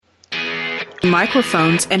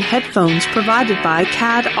Microphones and headphones provided by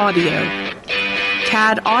CAD Audio.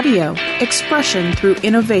 CAD Audio, expression through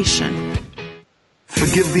innovation.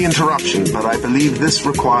 Forgive the interruption, but I believe this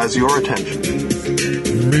requires your attention.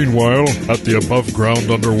 Meanwhile, at the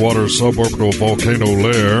above-ground underwater suborbital volcano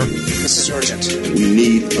lair... This is urgent. We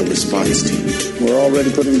need a response team. We're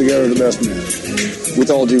already putting together the best man.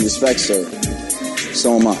 With all due respect, sir,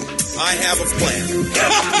 so am I. I have a plan.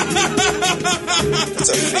 That's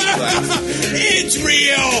a fake laugh. It's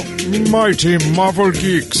real! Mighty Marvel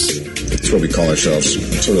Geeks. That's what we call ourselves.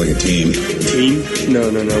 Sort of like a team. Team? No.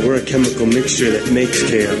 We're a chemical mixture that makes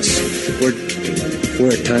chaos. We're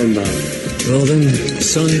a time bomb. Well then,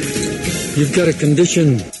 son, you've got a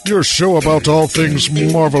condition. Your show about all things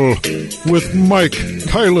Marvel with Mike,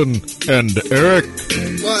 Kylan, and Eric.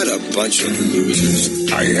 What a bunch of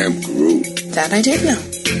losers. I am Groot. That I did know.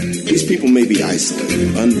 These people may be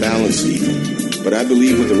isolated, unbalanced even, but I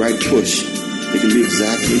believe with the right push, they can be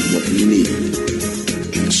exactly what we need.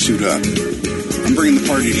 Suit up. I'm bringing the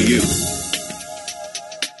party to you.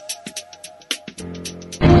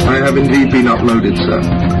 I have indeed been uploaded, sir.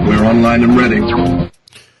 We're online and ready.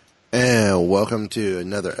 And welcome to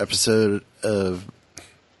another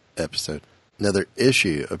another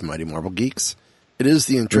issue of Mighty Marvel Geeks. It is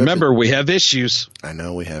the Intrepid. Remember, we have issues. I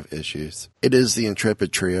know we have issues. It is the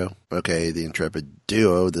Intrepid Trio. Okay, the Intrepid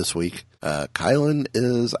Duo this week. Kylan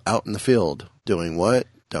is out in the field. Doing what?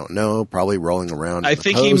 Don't know. Probably rolling around. I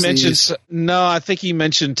think he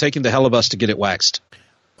mentioned taking the Helibus to get it waxed.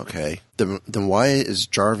 Okay. Then why is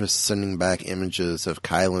Jarvis sending back images of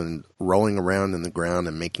Kylan rolling around in the ground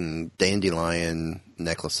and making dandelion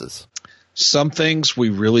necklaces? Some things we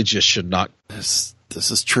really just should not. This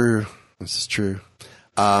is true. This is true.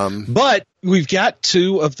 But we've got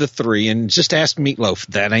two of the three, and just ask Meatloaf.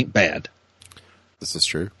 That ain't bad. This is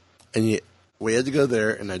true. And yet, we had to go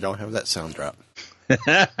there, and I don't have that sound drop.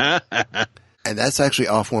 And that's actually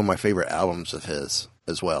off one of my favorite albums of his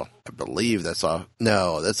as well. I believe that's off.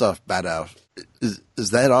 No, that's off Bad Out.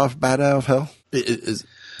 Is that off Bad Out of Hell?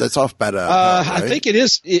 That's off Bad Out of Hell, right? I think it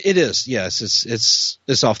is. It is. Yes,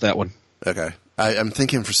 it's off that one. Okay. I'm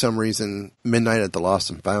thinking for some reason Midnight at the Lost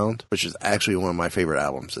and Found, which is actually one of my favorite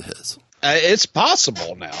albums of his. It's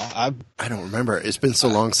possible now. I don't remember. It's been so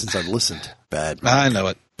long since I've listened. Bad Mike. I know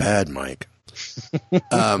it. Bad Mike.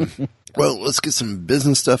 Well, let's get some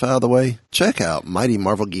business stuff out of the way. Check out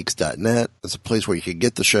MightyMarvelGeeks.net. It's a place where you can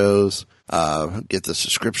get the shows, get the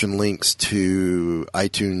subscription links to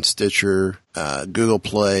iTunes, Stitcher, Google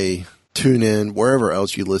Play, TuneIn, wherever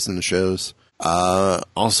else you listen to shows.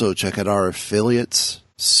 Also, check out our affiliates,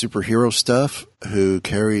 Superhero Stuff, who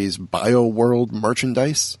carries BioWorld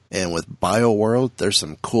merchandise. And with BioWorld, there's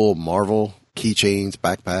some cool Marvel keychains,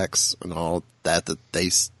 backpacks, and all that they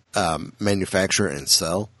manufacture and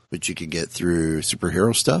sell, which you can get through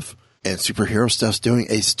Superhero Stuff. And Superhero Stuff's doing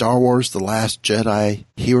a Star Wars The Last Jedi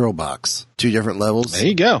hero box. 2 different levels. There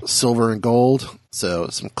you go. Silver and gold. So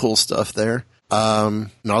some cool stuff there.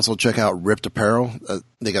 And also check out Ripped Apparel.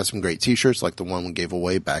 They got some great t-shirts like the one we gave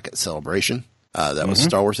away back at Celebration. That was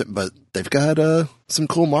Star Wars, but they've got some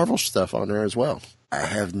cool Marvel stuff on there as well. I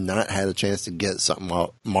have not had a chance to get something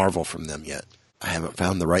Marvel from them yet. I haven't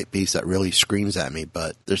found the right piece that really screams at me,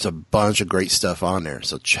 but there's a bunch of great stuff on there,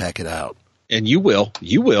 so check it out. And you will.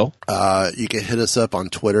 You will. You can hit us up on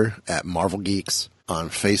Twitter at Marvel Geeks, on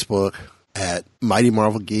Facebook at Mighty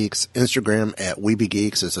Marvel Geeks, Instagram at Weeby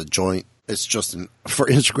Geeks. It's a joint. It's just for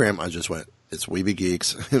Instagram, I just went, it's Weeby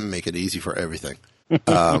Geeks, and make it easy for everything.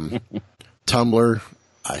 Tumblr,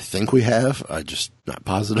 I think we have. I'm just not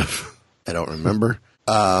positive. I don't remember.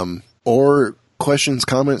 Or questions,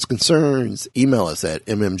 comments, concerns, email us at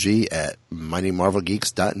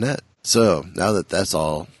mmg@mightymarvelgeeks.net. So, now that that's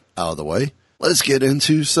all out of the way, let's get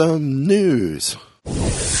into some news.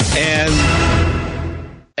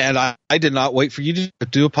 And I did not wait for you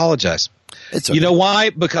to apologize. It's okay. You know why?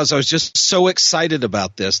 Because I was just so excited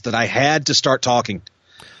about this that I had to start talking.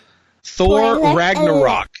 Thor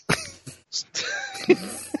Ragnarok.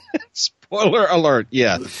 Spoiler alert.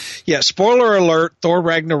 Yeah. Spoiler alert. Thor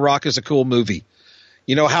Ragnarok is a cool movie.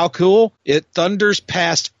 You know how cool? It thunders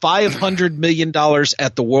past $500 million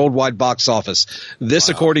at the worldwide box office. This,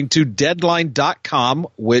 according to Deadline.com,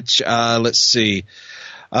 which, let's see.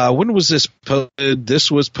 When was this posted? This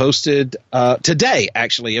was posted today,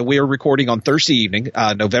 actually, and we are recording on Thursday evening,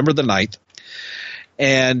 November the 9th.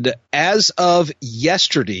 And as of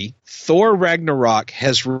yesterday, Thor Ragnarok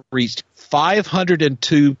has reached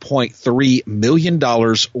 $502.3 million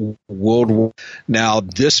worldwide. Now,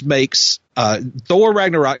 this makes Thor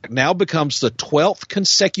Ragnarok now becomes the 12th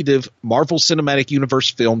consecutive Marvel Cinematic Universe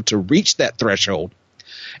film to reach that threshold.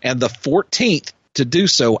 and the 14th to do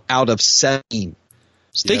so out of 17.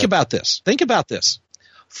 So think about this. Think about this.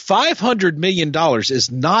 $500 million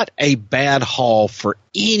is not a bad haul for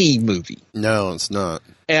any movie. No, it's not.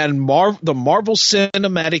 And the Marvel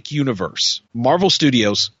Cinematic Universe, Marvel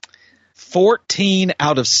Studios, 14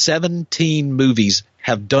 out of 17 movies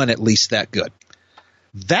have done at least that good.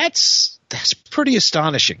 That's pretty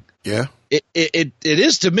astonishing. Yeah. It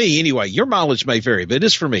is to me anyway. Your mileage may vary, but it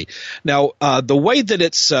is for me. Now, the way that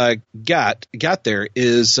it's got there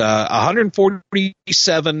is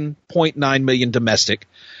 147.9 million domestic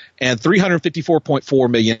and 354.4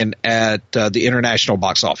 million at the international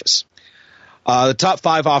box office. The top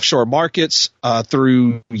 5 offshore markets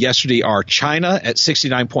through yesterday are China at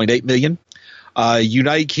 69.8 million,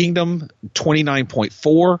 United Kingdom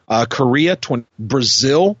 29.4, Korea,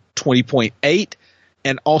 Brazil 20.8,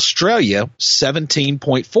 and Australia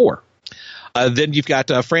 17.4. Then you've got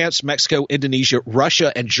France, Mexico, Indonesia,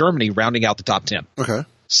 Russia, and Germany rounding out the top 10. Okay.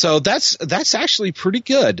 So that's actually pretty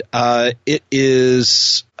good. It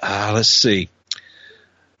is let's see.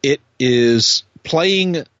 It is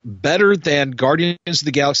playing better than Guardians of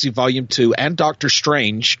the Galaxy Volume 2 and Doctor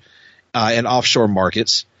Strange in offshore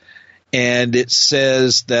markets. And it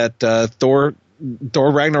says that Thor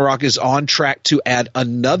Ragnarok is on track to add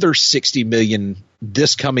another 60 million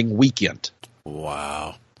this coming weekend.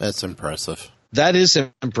 Wow. That's impressive. That is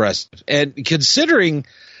impressive. And considering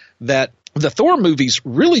that the Thor movies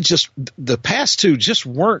really just, the past two just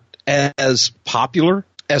weren't as popular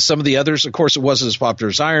as some of the others. Of course, it wasn't as popular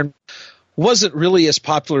as Iron, wasn't really as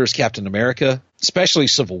popular as Captain America, especially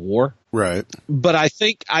Civil War. Right. But I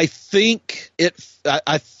think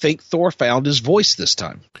Thor found his voice this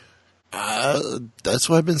time. That's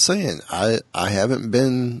what I've been saying. I haven't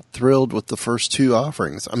been thrilled with the first two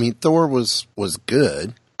offerings. I mean, Thor was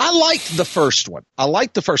good. I liked the first one. I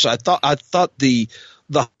thought the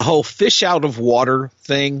whole fish out of water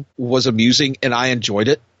thing was amusing, and I enjoyed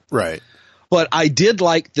it. Right. But I did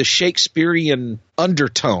like the Shakespearean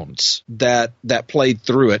undertones that played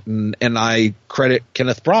through it, and I credit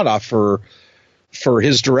Kenneth Branagh for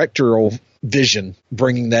his directorial vision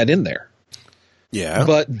bringing that in there. Yeah.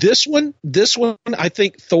 But this one, I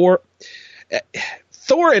think Thor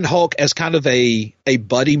and Hulk as kind of a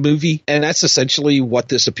buddy movie, and that's essentially what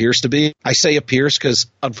this appears to be. I say appears because,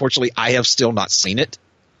 unfortunately, I have still not seen it.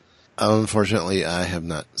 Unfortunately, I have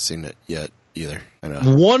not seen it yet either. I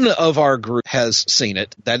know. One of our group has seen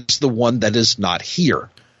it. That's the one that is not here.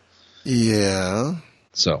 Yeah.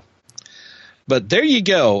 So, but there you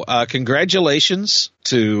go. Congratulations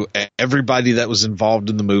to everybody that was involved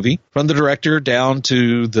in the movie, from the director down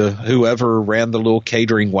to whoever ran the little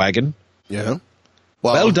catering wagon. Yeah.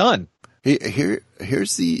 Well done.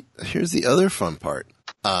 Here's the other fun part.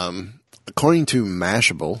 According to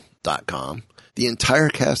Mashable.com, the entire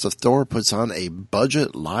cast of Thor puts on a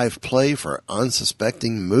budget live play for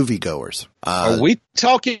unsuspecting moviegoers. Are we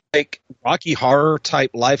talking like Rocky Horror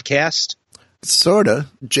type live cast? Sorta.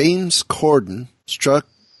 James Corden stuck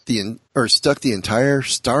the entire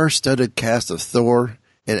star-studded cast of Thor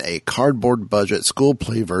in a cardboard budget school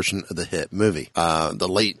play version of the hit movie.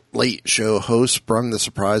 The late show host sprung the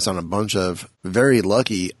surprise on a bunch of very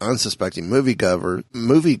lucky, unsuspecting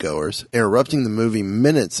moviegoers, interrupting the movie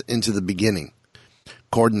minutes into the beginning.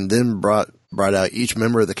 Corden then brought out each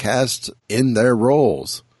member of the cast in their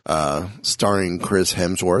roles, starring Chris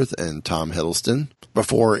Hemsworth and Tom Hiddleston,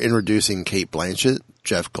 before introducing Cate Blanchett,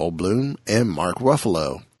 Jeff Goldblum, and Mark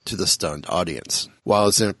Ruffalo to the stunned audience. While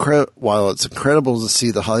it's incredible to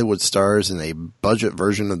see the Hollywood stars in a budget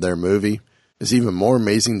version of their movie, it's even more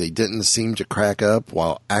amazing they didn't seem to crack up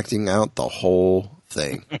while acting out the whole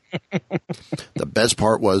thing. The best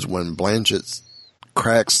part was when Blanchett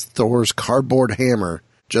cracks Thor's cardboard hammer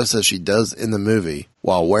just as she does in the movie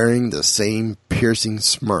while wearing the same piercing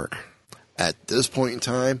smirk. At this point in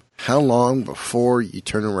time, how long before you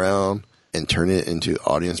turn around and turn it into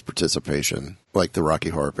audience participation like the Rocky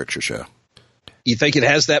Horror Picture Show? You think it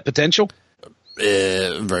has that potential?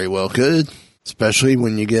 Very well could. Especially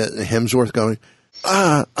when you get Hemsworth going,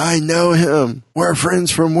 I know him. We're friends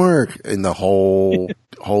from work. And the whole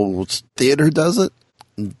theater does it.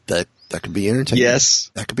 That could be entertaining.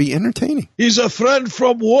 Yes. That could be entertaining. He's a friend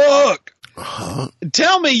from work. Uh-huh.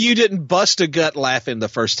 Tell me you didn't bust a gut laughing the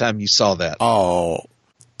first time you saw that. Oh,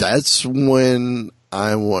 that's when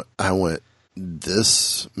I went,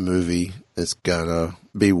 this movie is gonna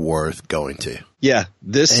be worth going to. Yeah.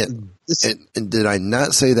 And did I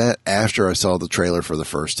not say that after I saw the trailer for the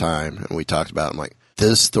first time and we talked about it? I'm like,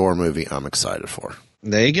 this Thor movie I'm excited for.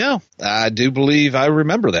 There you go. I do believe I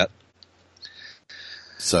remember that.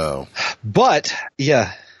 So, but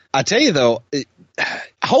yeah, I tell you though,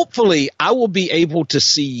 hopefully I will be able to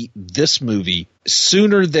see this movie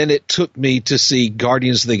sooner than it took me to see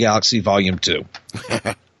Guardians of the Galaxy Volume 2.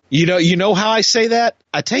 You know how I say that?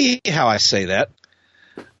 I tell you how I say that.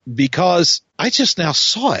 Because I just now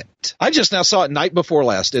saw it. I just now saw it night before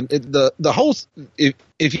last. And the whole, if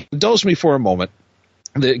you indulge me for a moment,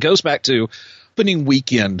 it goes back to opening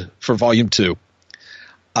weekend for Volume 2.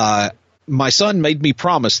 My son made me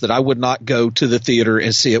promise that I would not go to the theater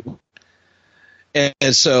and see it.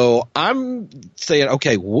 And so I'm saying,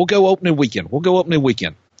 okay, we'll go opening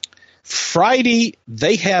weekend. Friday,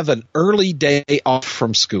 they have an early day off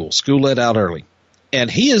from school. School let out early. And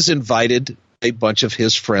he has invited a bunch of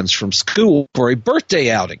his friends from school for a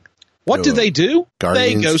birthday outing. What do? They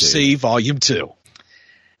go see Volume 2.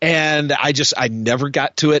 And I never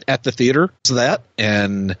got to it at the theater. So that,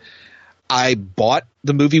 and I bought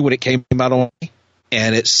the movie when it came out on,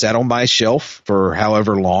 and it sat on my shelf for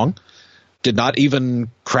however long. Did not even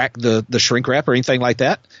crack the shrink wrap or anything like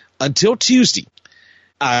that until Tuesday.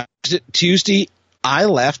 Tuesday, I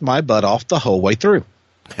laughed my butt off the whole way through.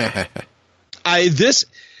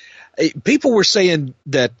 People were saying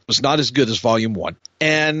that it was not as good as Volume 1.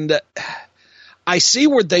 And I see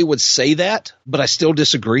where they would say that, but I still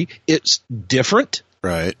disagree. It's different.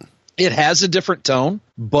 Right. It has a different tone,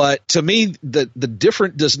 but to me, the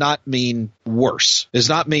different does not mean worse. It does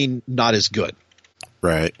not mean not as good.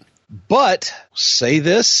 Right. But say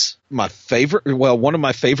this, one of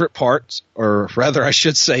my favorite parts, or rather I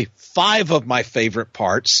should say 5 of my favorite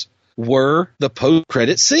parts were the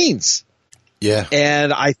post-credit scenes. Yeah.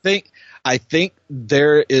 And I think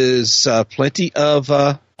there is plenty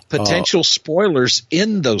of potential spoilers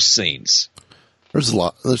in those scenes.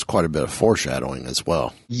 There's quite a bit of foreshadowing as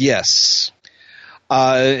well. Yes.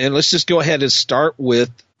 And let's just go ahead and start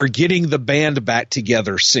with our getting the band back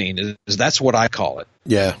together scene. That's what I call it.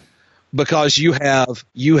 Yeah. Because you have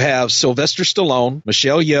Sylvester Stallone,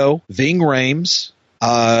 Michelle Yeoh, Ving Rhames,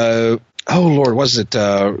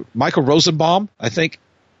 Michael Rosenbaum, I think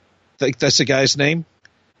that's the guy's name.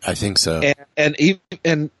 I think so. And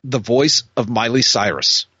the voice of Miley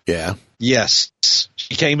Cyrus. Yeah. Yes.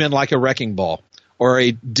 She came in like a wrecking ball or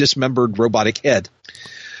a dismembered robotic head.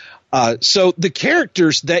 So the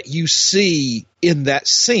characters that you see in that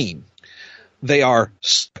scene, they are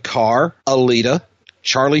Sakaar, Alita,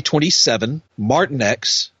 Charlie 27, Martin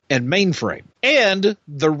X, and Mainframe. And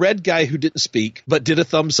the red guy who didn't speak but did a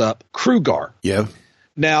thumbs up, Krugar. Yeah.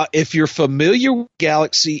 Now, if you're familiar with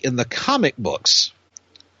Galaxy in the comic books,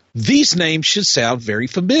 these names should sound very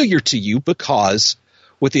familiar to you because,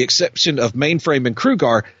 with the exception of Mainframe and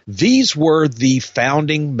Krugar, these were the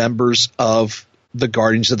founding members of the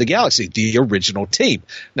Guardians of the Galaxy, the original team.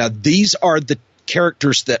 Now, these are the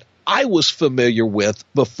characters that I was familiar with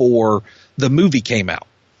before the movie came out.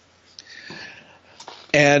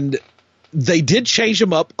 And they did change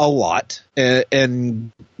them up a lot.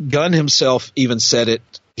 And Gunn himself even said it.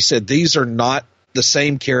 He said, these are not the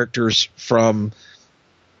same characters from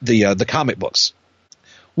the comic books,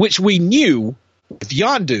 which we knew with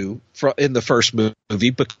Yondu in the first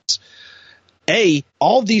movie because,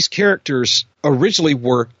 all these characters originally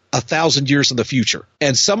were 1,000 years in the future,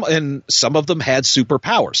 and some of them had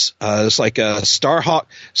superpowers. It's like Starhawk.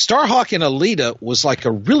 Starhawk and Alita was like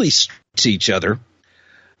a really to each other,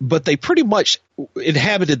 but they pretty much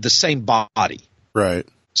inhabited the same body. Right.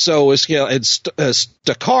 So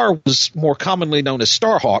Sakaar was more commonly known as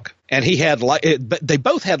Starhawk, and he had they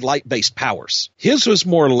both had light-based powers. His was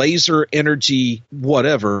more laser energy,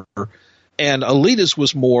 whatever, and Alita's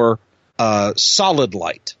was more solid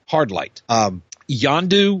light, hard light.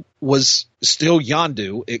 Yondu was still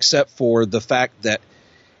Yondu, except for the fact that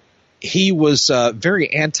he was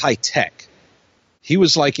very anti-tech. He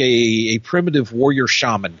was like a primitive warrior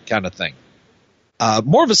shaman kind of thing.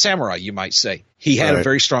 More of a samurai, you might say. He had a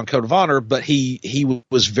very strong code of honor, but he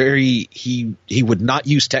was he would not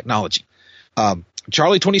use technology.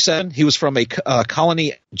 Charlie 27, he was from a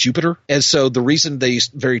colony Jupiter, and so the reason he's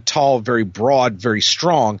very tall, very broad, very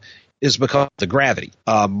strong is because of the gravity.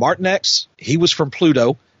 Martin X, he was from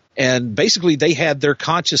Pluto, and basically they had their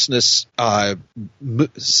consciousness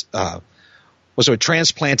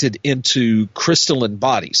transplanted into crystalline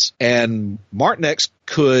bodies. And Martin X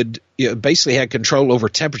could basically had control over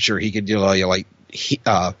temperature. He could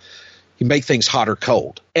he make things hot or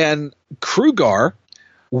cold. And Krugar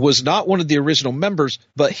was not one of the original members,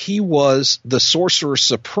 but he was the Sorcerer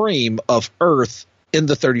Supreme of Earth in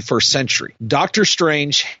the 31st century. Doctor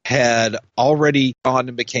Strange had already gone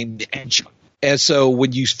and became the Ancient. And so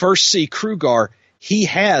when you first see Krugar, he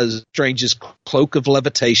has Strange's cloak of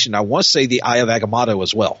levitation. I want to say the Eye of Agamotto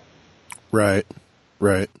as well. Right.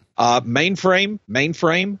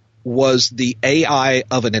 Mainframe was the AI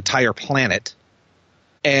of an entire planet,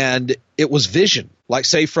 and it was Vision. Like,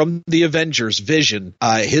 say, from the Avengers, Vision,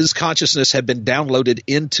 his consciousness had been downloaded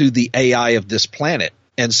into the AI of this planet,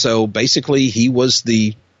 and so basically he was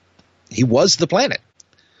the planet.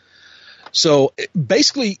 So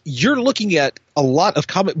basically, you're looking at a lot of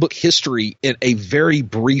comic book history in a very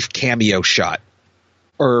brief cameo shot,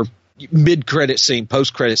 or mid-credit scene,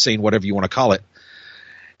 post-credit scene, whatever you want to call it.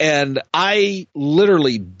 And I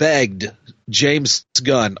literally begged James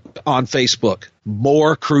Gunn on Facebook,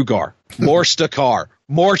 more Krugar, more Stakar,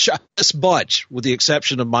 more this bunch, with the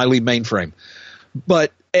exception of Miley Mainframe.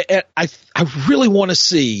 But I really want to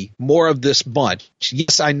see more of this bunch.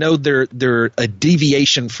 Yes, I know they're a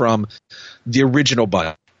deviation from the original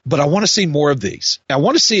bunch, but I want to see more of these. I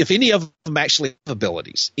want to see if any of them actually have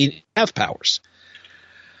abilities, have powers.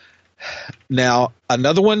 Now,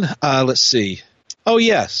 another one, let's see. Oh,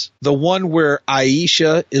 yes, the one where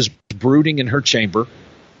Aisha is brooding in her chamber.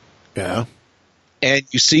 Yeah. And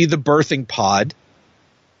you see the birthing pod.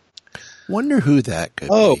 Wonder who that could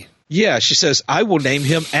be. Yeah, she says, I will name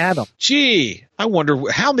him Adam. Gee, I wonder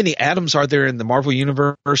how many Adams are there in the Marvel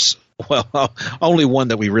Universe? Well, only one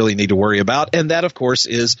that we really need to worry about, and that, of course,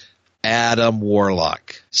 is Adam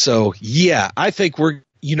Warlock. So, yeah, I think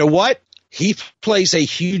you know what? He plays a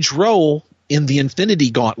huge role in the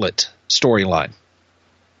Infinity Gauntlet storyline.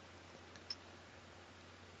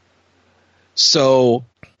 So,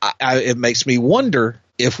 it makes me wonder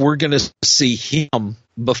if we're going to see him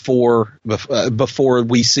before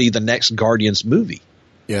we see the next Guardians movie.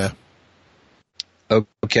 Yeah.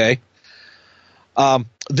 Okay.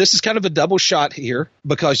 This is kind of a double shot here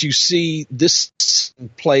because you see this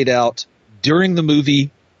played out during the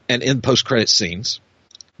movie and in post-credit scenes.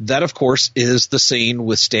 That, of course, is the scene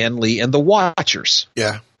with Stan Lee and the Watchers.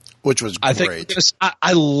 Yeah, which was great.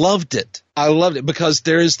 I loved it. I loved it because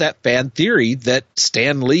there is that fan theory that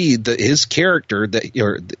Stan Lee, his character,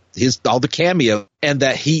 all the cameo, and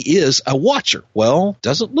that he is a Watcher. Well,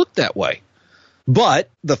 doesn't look that way. But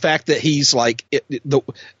the fact that he's like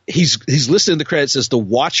he's listed in the credits as the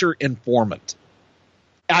Watcher informant,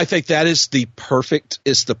 I think that is the perfect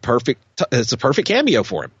cameo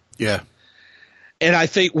for him. Yeah. And I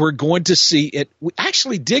think we're going to see it. We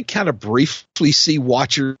actually did kind of briefly see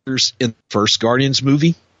Watchers in the first Guardians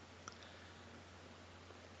movie,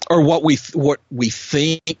 or what we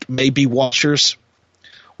think may be Watchers,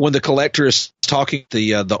 when the Collector is talking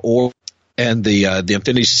the orb and the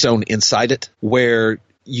Infinity Stone inside it, where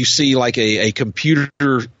you see like a computer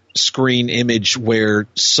screen image where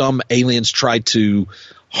some aliens tried to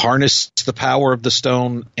harness the power of the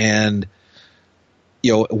stone and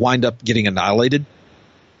wind up getting annihilated.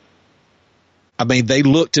 I mean, they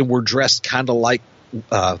looked and were dressed kind of like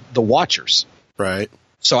the Watchers. Right.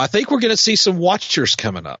 So I think we're going to see some Watchers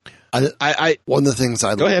coming up. One of the things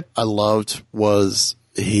I loved was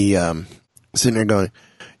he sitting there going,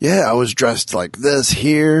 yeah, I was dressed like this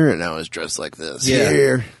here, and I was dressed like this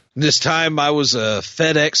here. This time I was a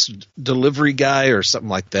FedEx delivery guy or something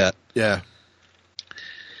like that. Yeah.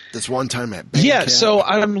 This one time at Bandcamp. Yeah, so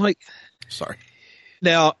I'm like... Sorry.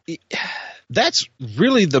 Now, that's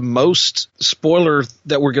really the most spoiler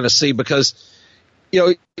that we're going to see because,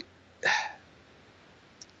 the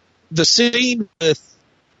scene with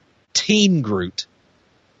Teen Groot,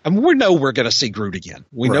 I mean, we know we're going to see Groot again.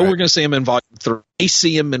 We know we're going to see him in Volume 3. We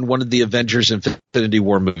see him in one of the Avengers Infinity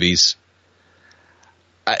War movies.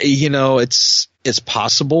 It's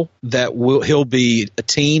possible that he'll be a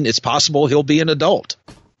teen. It's possible he'll be an adult.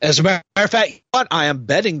 As a matter of fact, I am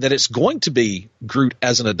betting that it's going to be Groot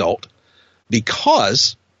as an adult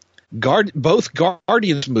because both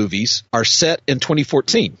Guardians movies are set in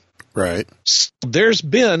 2014. Right. So there's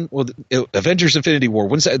been Avengers Infinity War.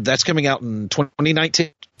 When's that? That's coming out in 2019?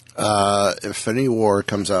 Infinity War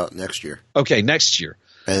comes out next year. Okay, next year.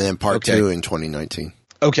 And then part 2 in 2019.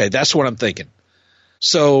 Okay, that's what I'm thinking.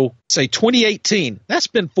 So, say 2018, that's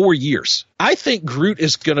been 4 years. I think Groot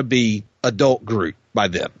is going to be adult Groot by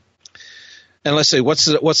then. And let's see, what's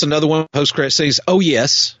another one post-credit scenes? Oh,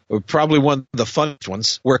 yes, probably one of the fun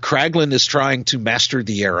ones, where Kraglin is trying to master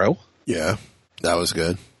the arrow. Yeah, that was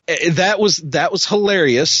good. That was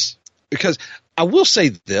hilarious because I will say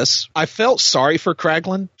this. I felt sorry for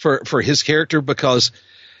Kraglin, for his character, because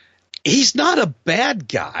he's not a bad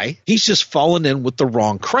guy. He's just fallen in with the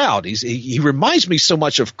wrong crowd. He reminds me so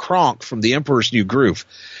much of Kronk from The Emperor's New Groove.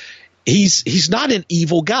 He's not an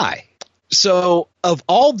evil guy. So of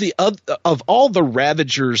all the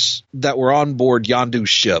Ravagers that were on board Yondu's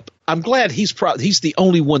ship, I'm glad he's the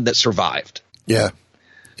only one that survived. Yeah.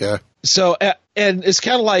 Yeah. So And it's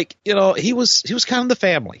kind of like, he was kind of the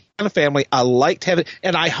family. I liked having,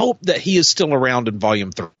 and I hope that he is still around in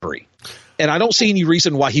Volume 3. And I don't see any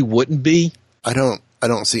reason why he wouldn't be. I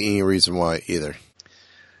don't see any reason why either.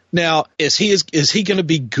 Now, is he going to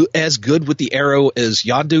be as good with the Arrow as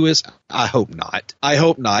Yondu is? I hope not,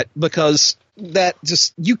 because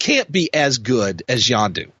you can't be as good as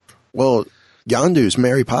Yondu. Well, Yondu's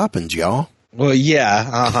Mary Poppins, y'all. Well,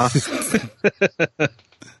 yeah,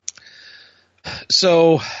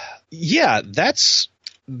 So, yeah, those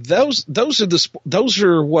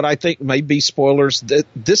are what I think may be spoilers.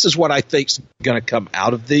 This is what I think's going to come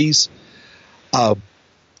out of these.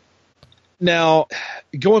 Now,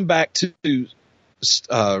 going back to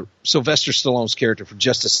Sylvester Stallone's character for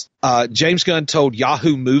Justice, James Gunn told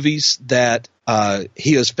Yahoo Movies that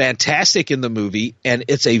he is fantastic in the movie, and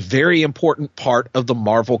it's a very important part of the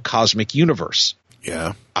Marvel Cosmic Universe.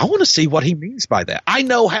 Yeah. I want to see what he means by that. I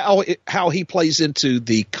know how he plays into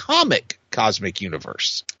the comic Cosmic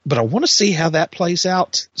Universe, but I want to see how that plays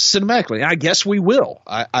out cinematically. I guess we will.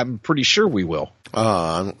 I'm pretty sure we will.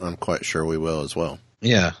 I'm quite sure we will as well.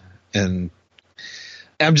 Yeah. And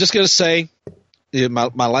I'm just going to say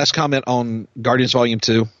my last comment on Guardians Volume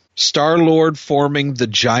 2, Star-Lord forming the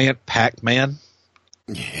giant Pac-Man.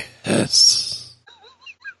 Yes.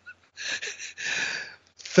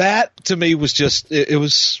 That to me was just it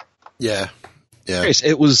was yeah.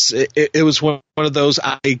 It was one of those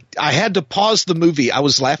I had to pause the movie. I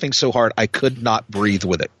was laughing so hard I could not breathe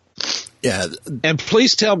with it. Yeah. And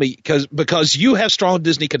please tell me, because you have strong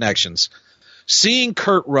Disney connections, seeing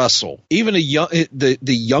Kurt Russell, even the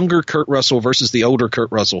younger Kurt Russell versus the older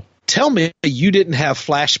Kurt Russell, tell me you didn't have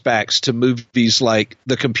flashbacks to movies like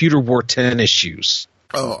The Computer Wore Tennis Shoes.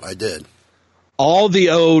 Oh, I did. All the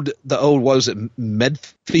old what was it,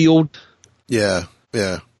 Medfield? Yeah.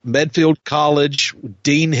 Medfield College,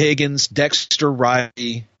 Dean Higgins, Dexter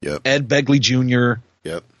Riley, Ed Begley Jr.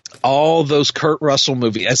 Yep. All those Kurt Russell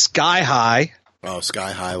movies. Sky High. Oh,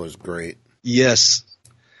 Sky High was great. Yes.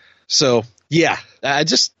 So, yeah, I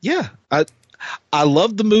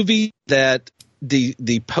love the movie that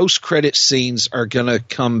the post-credit scenes are going to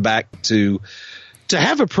come back to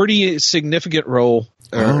have a pretty significant role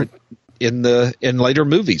in later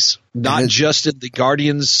movies, not just in the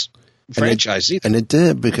Guardians franchise either. And it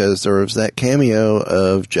did, because there was that cameo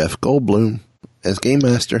of Jeff Goldblum as Game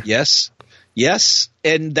Master. Yes.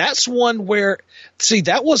 And that's one where, see,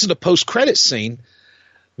 that wasn't a post-credit scene.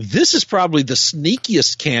 This is probably the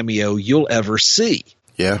sneakiest cameo you'll ever see.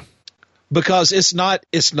 Yeah. Because it's not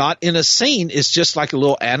in a scene. It's just like a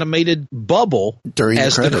little animated bubble during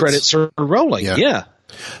as the credits are rolling. Yeah.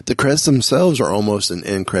 The credits themselves are almost an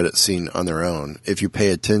end credit scene on their own, if you pay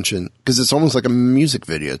attention, because it's almost like a music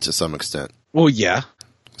video to some extent. Well, yeah.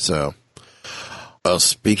 So, well,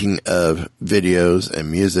 speaking of videos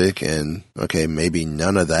and music and, maybe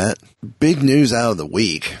none of that, big news out of the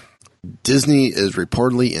week. Disney is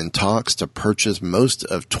reportedly in talks to purchase most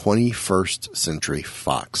of 21st Century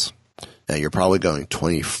Fox. Now, you're probably going,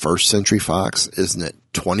 21st Century Fox? Isn't it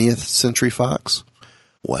 20th Century Fox?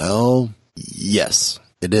 Well, yes,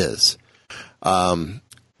 it is.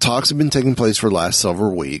 Talks have been taking place for the last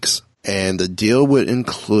several weeks, and the deal would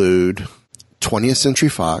include 20th Century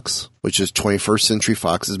Fox, which is 21st Century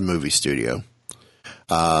Fox's movie studio.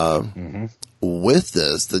 With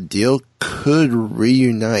this, the deal could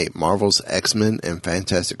reunite Marvel's X-Men and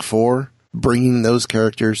Fantastic Four, bringing those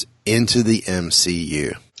characters into the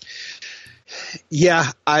MCU.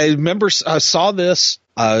 Yeah, I remember I saw this.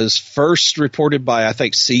 It was first reported by, I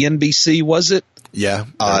think, CNBC, was it? Yeah,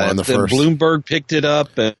 on the first. Bloomberg picked it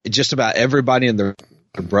up, and just about everybody and their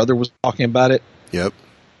brother was talking about it. Yep.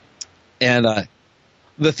 And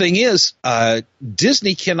the thing is,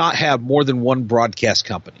 Disney cannot have more than one broadcast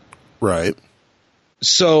company. Right.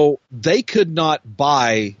 So they could not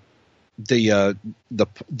buy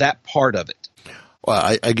that part of it.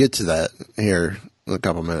 Well, I get to that here in a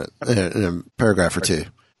couple minutes, in a paragraph or two.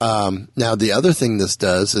 Now, the other thing this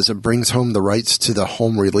does is it brings home the rights to the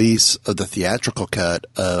home release of the theatrical cut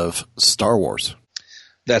of Star Wars.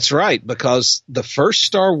 That's right, because the first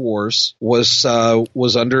Star Wars was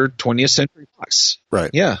under 20th Century Fox. Right.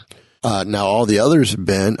 Yeah. Now, all the others have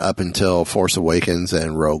been up until Force Awakens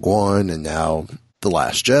and Rogue One and now The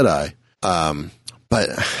Last Jedi. But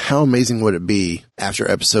how amazing would it be after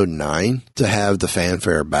Episode 9 to have the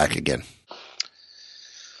fanfare back again?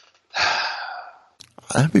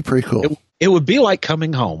 That'd be pretty cool. It would be like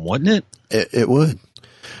coming home, wouldn't it? It would.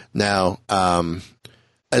 Now,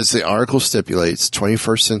 as the article stipulates,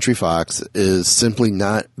 21st Century Fox is simply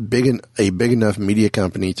not a big enough media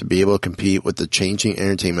company to be able to compete with the changing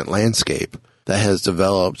entertainment landscape that has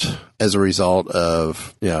developed as a result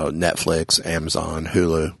of, Netflix, Amazon,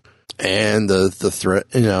 Hulu, and the threat,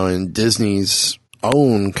 and Disney's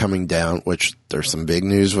own coming down, which there's some big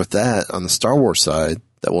news with that on the Star Wars side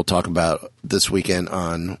that we'll talk about this weekend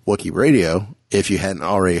on Wookiee Radio. If you hadn't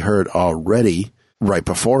already heard already, right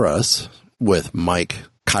before us with Mike,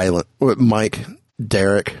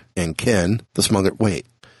 Derek, and Ken, the smuggler. Wait,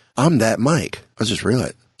 I'm that Mike. I just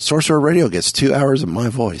realized Sorcerer Radio gets 2 hours of my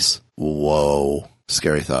voice. Whoa.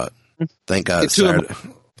 Scary thought. Thank God it's Saturday.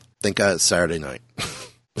 Thank God it's Saturday night.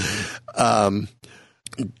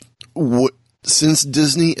 Since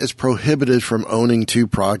Disney is prohibited from owning two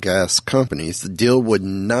broadcast companies, the deal would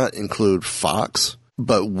not include Fox,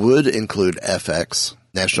 but would include FX,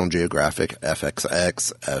 National Geographic,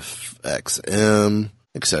 FXX, FXM,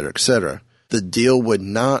 etc., etc. The deal would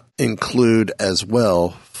not include as well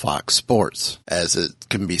Fox Sports, as it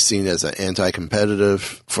can be seen as an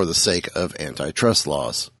anti-competitive for the sake of antitrust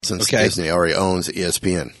laws, since Disney already owns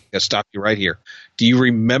ESPN. I'll stop you right here. Do you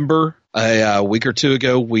remember a week or two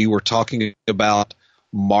ago we were talking about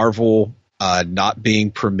Marvel not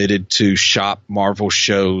being permitted to shop Marvel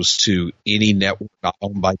shows to any network not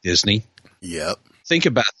owned by Disney? Yep. Think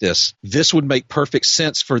about this. This would make perfect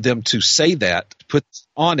sense for them to say that, put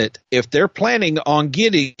on it, if they're planning on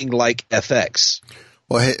getting like FX.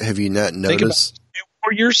 Well, have you not noticed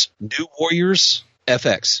New Warriors,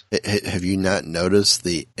 FX? Have you not noticed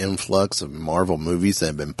the influx of Marvel movies that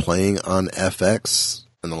have been playing on FX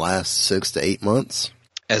in the last 6 to 8 months?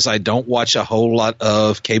 As I don't watch a whole lot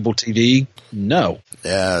of cable TV, no.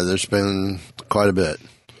 Yeah, there's been quite a bit.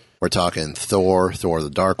 We're talking Thor, Thor: The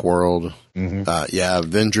Dark World. Mm-hmm.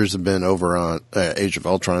 Avengers have been over on Age of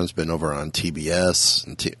Ultron has been over on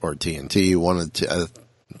TBS or TNT.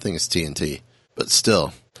 I think it's TNT, but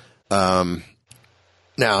still.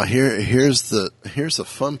 Now here's the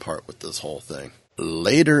fun part with this whole thing.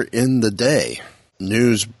 Later in the day,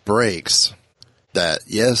 news breaks that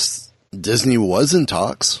yes, Disney was in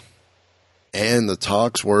talks, and the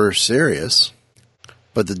talks were serious,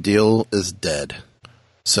 but the deal is dead.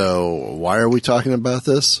 So why are we talking about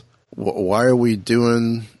this? Why are we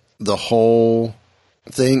doing the whole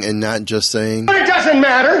thing and not just saying... But it doesn't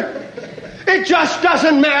matter. It just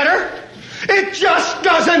doesn't matter. It just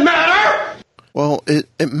doesn't matter. Well,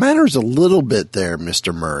 it matters a little bit there,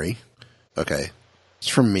 Mr. Murray. Okay. It's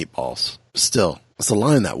from Meatballs. Still, it's a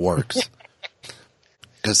line that works.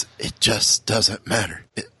 Because it just doesn't matter.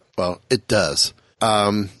 It does.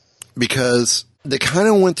 Because they kind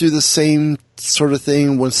of went through the same sort of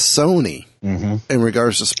thing with Sony in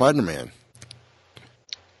regards to Spider-Man.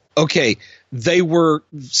 Okay, they were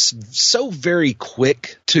so very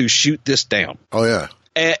quick to shoot this down. Oh, yeah.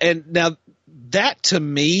 And now that to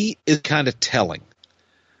me is kind of telling.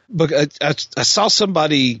 But I saw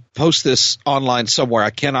somebody post this online somewhere. I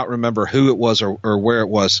cannot remember who it was or where it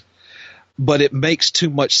was. But it makes too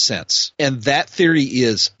much sense. And that theory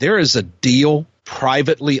is there is a deal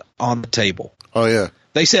privately on the table. Oh, yeah.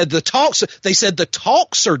 They said the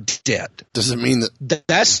talks are dead. Does it mean that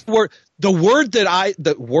that's the word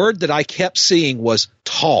that I kept seeing was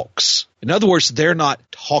talks. In other words, they're not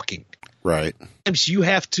talking. Right. Sometimes you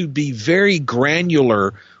have to be very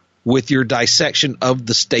granular with your dissection of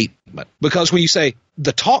the statement, because when you say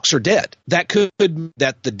the talks are dead, that could mean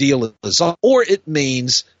that the deal is on, or it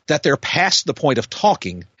means that they're past the point of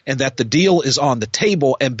talking and that the deal is on the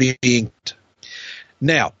table and being.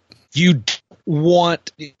 Now, you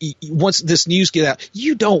want, once this news get out,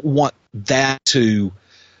 you don't want that to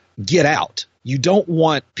get out. You don't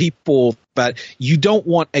want people, but you don't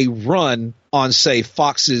want a run on, say,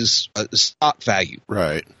 Fox's stock value.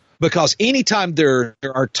 Right. Because anytime there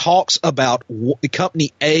are talks about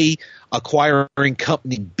company A acquiring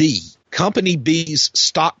company B, company B's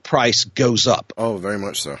stock price goes up. Oh, very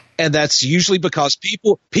much so. And that's usually because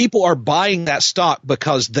people are buying that stock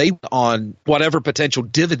because they on whatever potential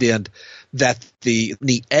dividend that the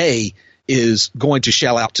A is going to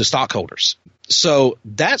shell out to stockholders. So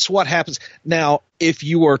that's what happens. Now, if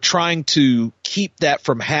you are trying to keep that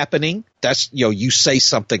from happening, that's, you say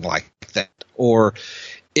something like that. Or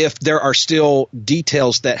if there are still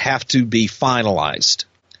details that have to be finalized,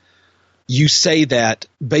 you say that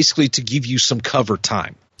basically to give you some cover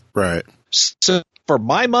time. Right. So for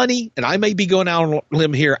my money, and I may be going out on a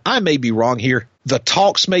limb here, I may be wrong here, the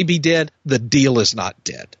talks may be dead, the deal is not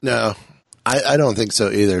dead. No, I don't think so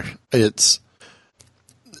either. It's,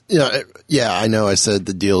 I know I said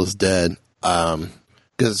the deal is dead,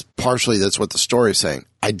 because partially that's what the story is saying.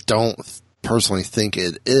 I don't personally think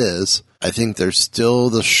it is. I think there's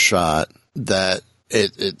still the shot that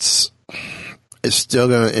it's still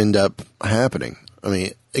going to end up happening. I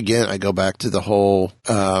mean, again, I go back to the whole,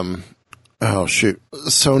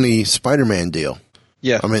 Sony Spider-Man deal.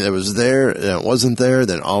 Yeah. I mean, it was there, and it wasn't there,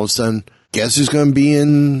 then all of a sudden, guess who's going to be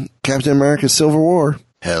in Captain America Civil War?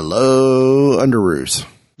 Hello, Underoos.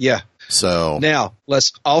 Yeah. So now,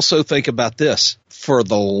 let's also think about this. For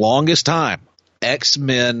the longest time,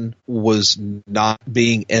 X-Men was not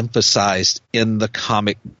being emphasized in the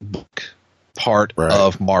comic book part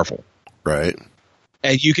of Marvel. Right.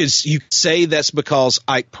 And you could say that's because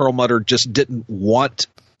Ike Perlmutter just didn't want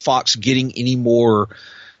Fox getting any more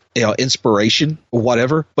inspiration or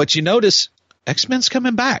whatever. But you notice X-Men's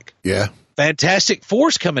coming back. Yeah. Fantastic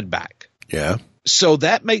Four's coming back. Yeah. So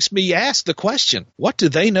that makes me ask the question, what do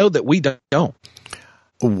they know that we don't?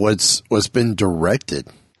 What's been directed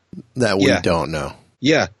that we don't know?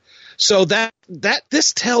 Yeah. So that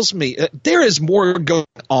this tells me there is more going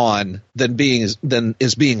on than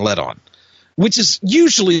is being let on, which is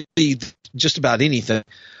usually just about anything.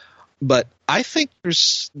 But I think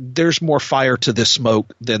there's more fire to this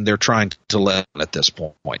smoke than they're trying to let on at this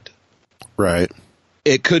point. Right.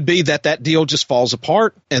 It could be that deal just falls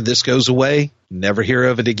apart and this goes away. Never hear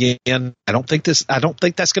of it again. I don't think that's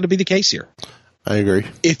going to be the case here. I agree.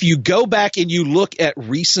 If you go back and you look at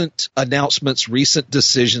recent announcements, recent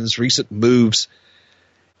decisions, recent moves,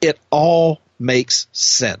 it all makes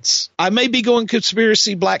sense. I may be going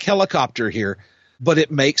conspiracy black helicopter here, but it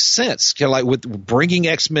makes sense. Kind of like with bringing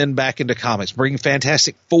X-Men back into comics, bringing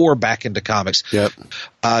Fantastic Four back into comics. Yep.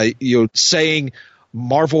 Saying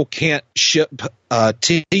Marvel can't ship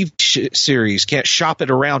TV series, can't shop it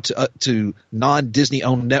around to non-Disney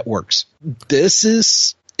owned networks. This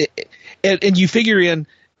is, and you figure in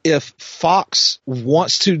if Fox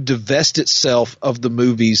wants to divest itself of the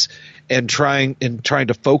movies and trying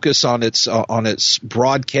to focus on its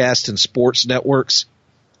broadcast and sports networks,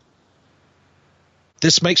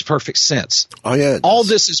 this makes perfect sense. Oh yeah, all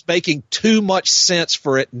this is making too much sense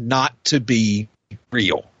for it not to be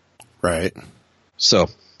real. Right. So,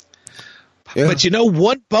 yeah. But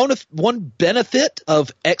one benefit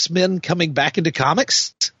of X-Men coming back into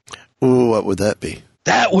comics? Ooh, what would that be?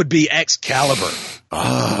 That would be Excalibur.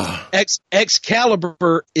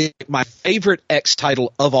 Excalibur is my favorite X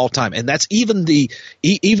title of all time, and that's even the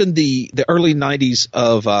early '90s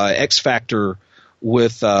of X Factor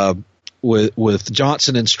with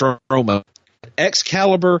Johnson and Strowman.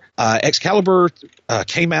 Excalibur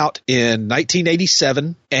came out in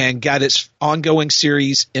 1987 and got its ongoing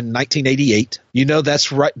series in 1988.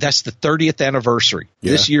 That's right. That's the 30th anniversary.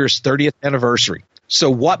 Yeah. This year's 30th anniversary. So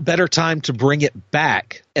what better time to bring it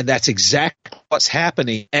back? And that's exactly what's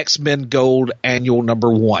happening. X-Men Gold Annual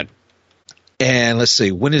 #1. And let's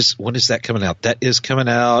see, when is that coming out? That is coming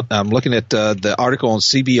out. I'm looking at the article on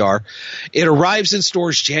CBR. It arrives in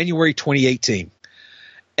stores January 2018.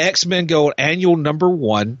 X-Men Gold Annual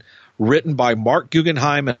 #1, written by Mark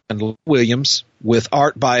Guggenheim and Lee Williams, with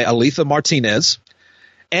art by Aletha Martinez,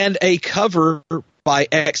 and a cover by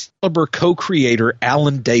Excalibur co-creator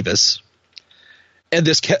Alan Davis. And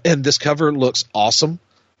this cover looks awesome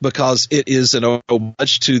because it is an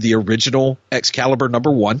homage to the original Excalibur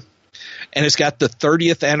 #1, and it's got the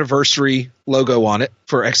 30th anniversary logo on it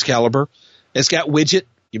for Excalibur. It's got Widget.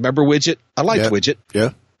 You remember Widget? I liked Widget.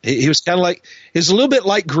 Yeah. He was kind of like – he's a little bit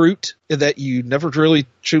like Groot in that you never really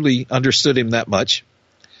truly understood him that much.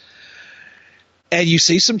 And you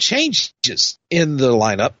see some changes in the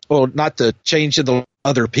lineup. Well, not the change in the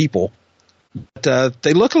other people, but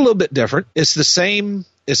they look a little bit different. It's the same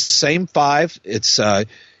five. It's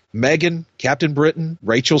Megan, Captain Britain,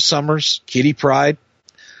 Rachel Summers, Kitty Pryde.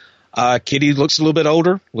 Kitty looks a little bit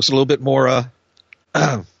older, looks a little bit more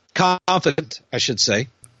confident, I should say.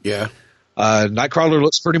 Yeah. Nightcrawler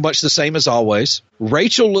looks pretty much the same as always.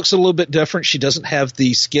 Rachel looks a little bit different. She doesn't have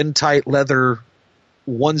the skin-tight leather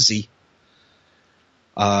onesie.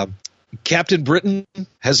 Captain Britain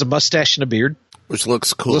has a mustache and a beard. Which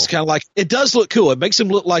looks cool. Looks kind of like – it does look cool. It makes him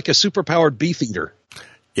look like a superpowered beef eater.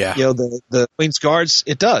 Yeah. The Queen's Guards,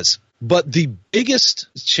 it does. But the biggest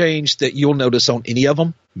change that you'll notice on any of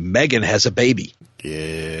them, Megan has a baby.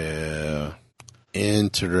 Yeah.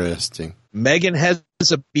 Interesting. Megan has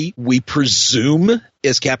a baby, we presume,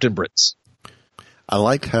 is Captain Britain's. I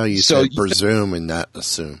like how you said presume and not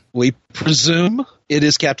assume. We presume it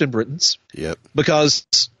is Captain Britain's. Yep. Because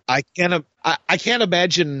I can't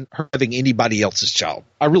imagine her having anybody else's child.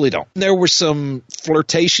 I really don't. There were some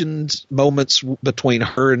flirtation moments between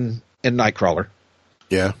her and Nightcrawler.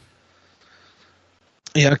 Yeah.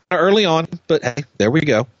 Yeah, early on, but hey, there we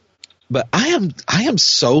go. But I am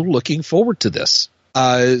so looking forward to this.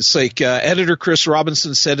 It's like editor Chris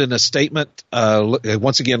Robinson said in a statement,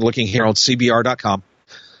 once again looking here on CBR.com,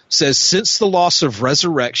 says, since the loss of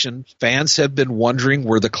Resurrection, fans have been wondering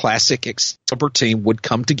where the classic Excalibur team would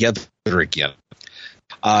come together again.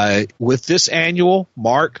 With this annual,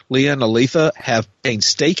 Mark, Leah, and Aletha have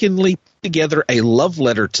painstakingly put together a love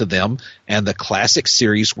letter to them and the classic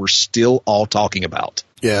series we're still all talking about.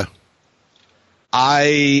 Yeah.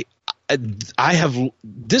 I have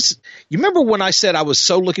this. You remember when I said I was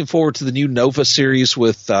so looking forward to the new Nova series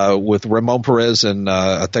with Ramon Perez and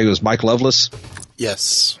I think it was Mike Loveless?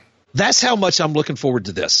 Yes. That's how much I'm looking forward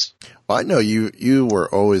to this. Well, I know you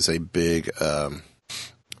were always a big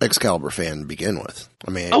Excalibur fan to begin with. I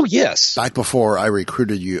mean, oh yes. Back before I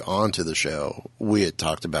recruited you onto the show, we had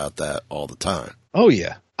talked about that all the time. Oh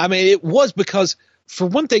yeah. I mean, it was because, for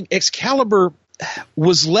one thing, Excalibur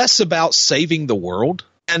was less about saving the world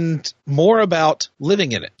and more about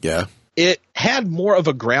living in it. Yeah. It had more of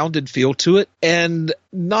a grounded feel to it and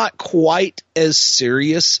not quite as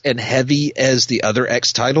serious and heavy as the other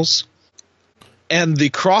X titles. And the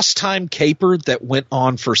cross-time caper that went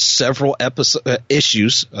on for several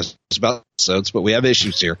issues, it's about episodes, but we have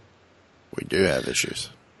issues here. We do have issues.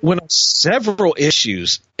 Went on several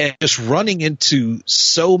issues and just running into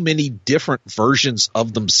so many different versions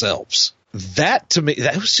of themselves. That, to me,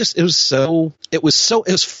 that was just, it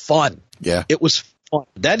was fun. Yeah. It was fun.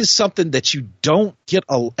 That is something that you don't get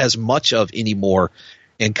as much of anymore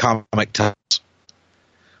in comic titles.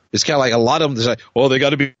 It's kind of like a lot of them, they're like, oh, they got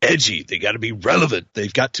to be edgy. They got to be relevant.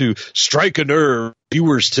 They've got to strike a nerve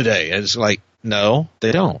viewers today. And it's like, no,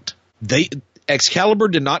 they don't. Excalibur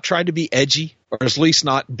did not try to be edgy, or at least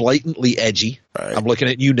not blatantly edgy. Right. I'm looking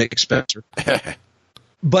at you, Nick Spencer.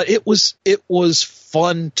 But it was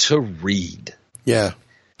fun to read. Yeah.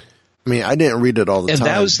 I mean, I didn't read it all the time. And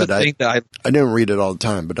that was the thing that I didn't read it all the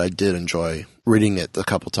time, but I did enjoy reading it the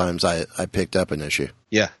couple times I picked up an issue.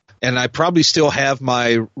 Yeah. And I probably still have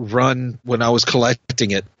my run when I was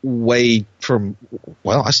collecting it I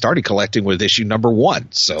started collecting with issue number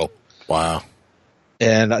 1. So. Wow.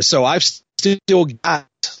 And so I've still got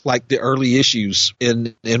like the early issues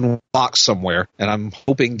in box somewhere, and I'm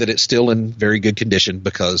hoping that it's still in very good condition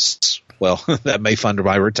because, well, that may fund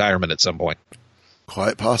my retirement at some point.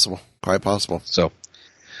 Quite possible. So,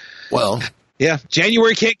 well, yeah,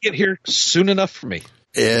 January can't get here soon enough for me.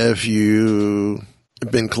 If you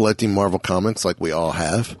have been collecting Marvel comics like we all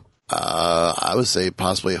have, I would say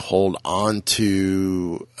possibly hold on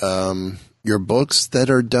to your books that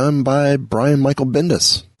are done by Brian Michael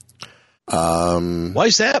Bendis. Why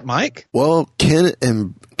is that, Mike? Well, Ken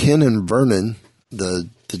and Vernon, the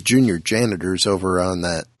junior janitors over on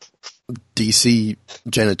that DC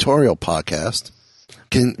janitorial podcast,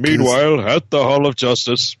 Meanwhile, at the Hall of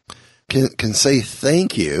Justice, can say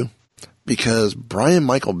thank you because Brian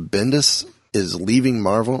Michael Bendis is leaving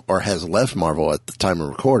Marvel, or has left Marvel at the time of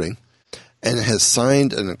recording, and has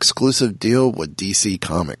signed an exclusive deal with DC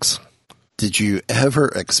Comics. Did you ever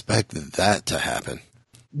expect that to happen?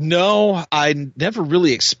 No, I never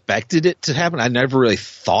really expected it to happen. I never really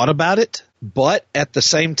thought about it. But at the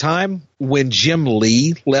same time, when Jim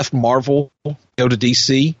Lee left Marvel to go to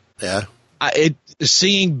DC, yeah,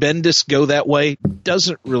 seeing Bendis go that way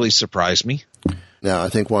doesn't really surprise me. Now, I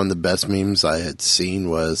think one of the best memes I had seen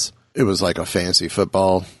was, it was like a fantasy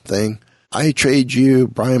football thing. I trade you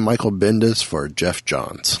Brian Michael Bendis for Jeff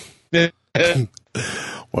Johns.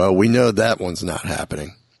 Well, we know that one's not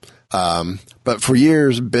happening. But for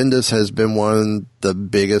years, Bendis has been one of the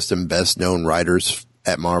biggest and best known writers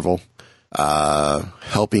at Marvel,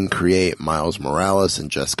 helping create Miles Morales and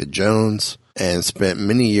Jessica Jones, and spent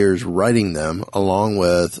many years writing them along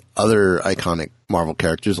with other iconic Marvel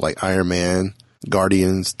characters like Iron Man,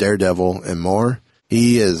 Guardians, Daredevil, and more.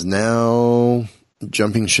 He is now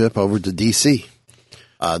jumping ship over to DC.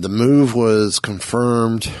 The move was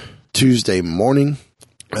confirmed Tuesday morning,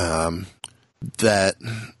 that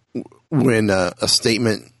when a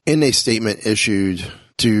statement issued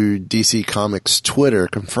to DC Comics Twitter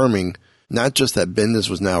confirming not just that Bendis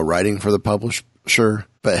was now writing for the publisher,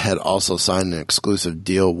 but had also signed an exclusive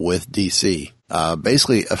deal with DC,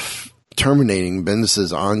 basically terminating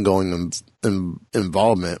Bendis' ongoing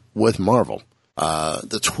involvement with Marvel.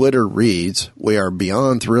 The Twitter reads, "We are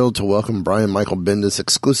beyond thrilled to welcome Brian Michael Bendis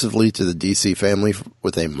exclusively to the DC family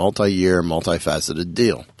with a multi-year, multifaceted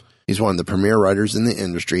deal. He's one of the premier writers in the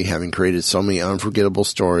industry, having created so many unforgettable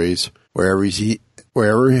stories wherever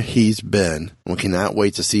he's been. We cannot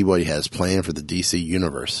wait to see what he has planned for the DC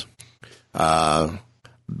universe."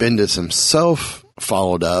 Bendis himself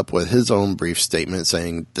followed up with his own brief statement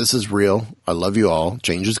saying, "This is real. I love you all.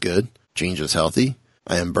 Change is good. Change is healthy.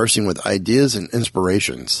 I am bursting with ideas and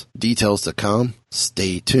inspirations. Details to come.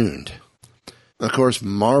 Stay tuned." Of course,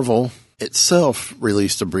 Marvel itself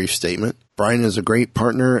released a brief statement. Brian is a great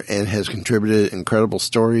partner and has contributed incredible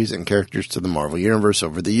stories and characters to the Marvel Universe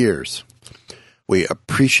over the years. We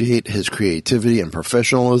appreciate his creativity and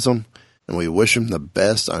professionalism, and we wish him the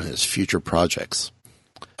best on his future projects.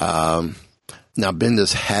 Now,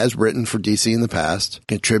 Bendis has written for DC in the past,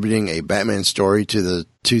 contributing a Batman story to the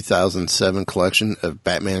 2007 collection of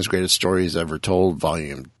Batman's Greatest Stories Ever Told,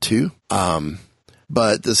 Volume 2.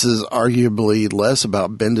 But this is arguably less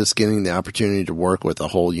about Bendis getting the opportunity to work with a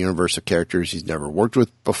whole universe of characters he's never worked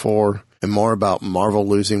with before, and more about Marvel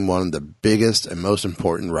losing one of the biggest and most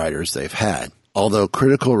important writers they've had. Although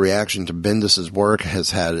critical reaction to Bendis' work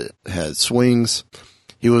has had swings,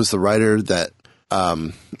 he was the writer that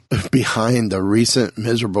behind the recent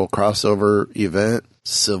miserable crossover event,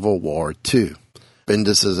 Civil War II.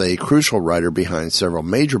 Bendis is a crucial writer behind several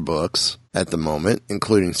major books at the moment,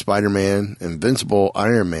 including Spider-Man, Invincible,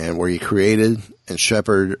 Iron Man, where he created and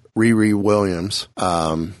shepherded Riri Williams,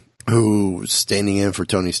 who's standing in for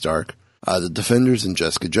Tony Stark, The Defenders, and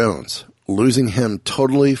Jessica Jones. Losing him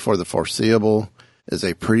totally for the foreseeable is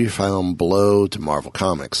a pretty profound blow to Marvel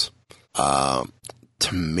Comics. To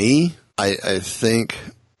me, I think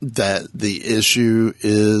that the issue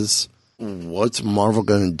is, what's Marvel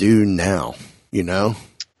going to do now? You know?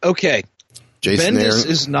 Okay. Jason Bendis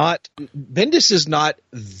is not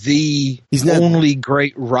the only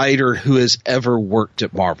great writer who has ever worked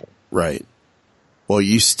at Marvel. Right. Well,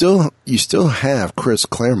 you still have Chris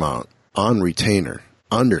Claremont on retainer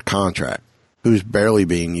under contract, who's barely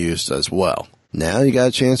being used as well. Now you got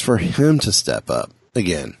a chance for him to step up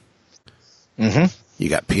again. Mm-hmm. You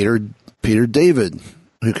got Peter David,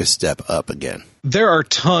 who could step up again. There are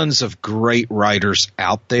tons of great writers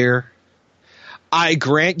out there. I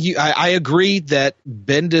grant you, I agree that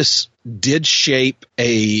Bendis did shape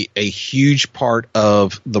a huge part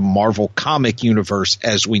of the Marvel comic universe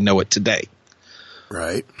as we know it today.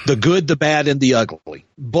 Right. The good, the bad, and the ugly.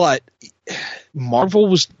 But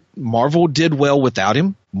Marvel did well without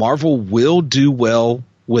him. Marvel will do well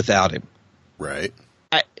without him. Right.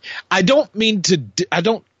 I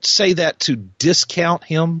don't say that to discount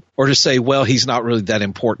him or to say, well, he's not really that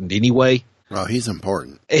important anyway. Well, he's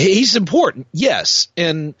important. He's important, yes.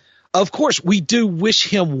 And of course, we do wish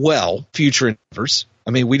him well, future endeavors.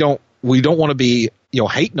 I mean, we don't want to be,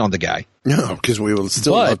 hating on the guy. No, because we would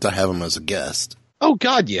still love to have him as a guest. Oh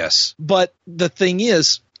God, yes. But the thing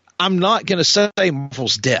is, I'm not going to say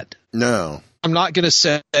Marvel's dead. No. I'm not going to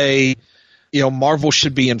say, Marvel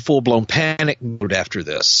should be in full-blown panic mode after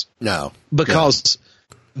this. No. Because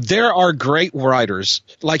there are great writers,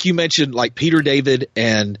 like you mentioned, like Peter David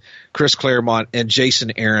and Chris Claremont and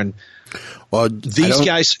Jason Aaron. Well, these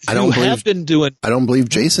guys who have been doing. I don't believe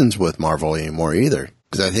Jason's with Marvel anymore either,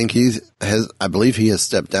 because I think I believe he has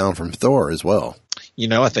stepped down from Thor as well.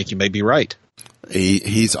 I think you may be right.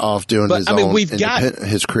 He's off doing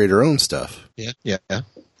his creator-owned stuff. Yeah.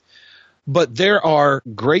 But there are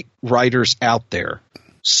great writers out there.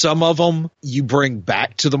 Some of them you bring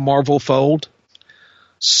back to the Marvel fold.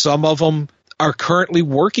 Some of them are currently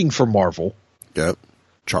working for Marvel. Yep.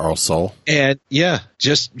 Charles Soule. And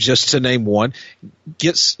just to name one,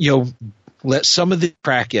 let some of the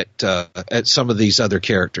crack at some of these other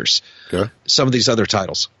characters. Okay. Some of these other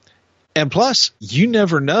titles. And plus, you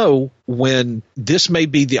never know when this may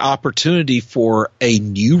be the opportunity for a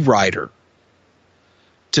new writer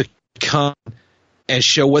to come and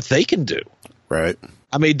show what they can do. Right.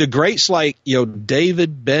 I mean, the greats like,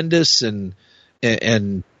 David Bendis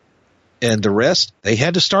and the rest, they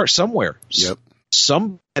had to start somewhere. Yep.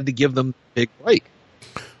 Some had to give them a big break.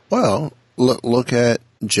 Well, look at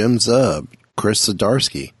Jim Zub, Chris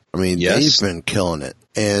Zdarsky. I mean, they've been killing it.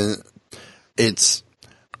 And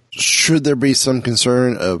should there be some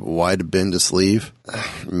concern of why did Bendis leave?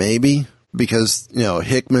 Maybe. Because,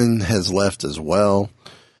 Hickman has left as well.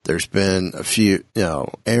 There's been a few,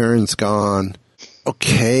 Aaron's gone.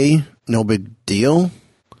 Okay, no big deal.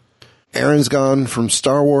 Aaron's gone from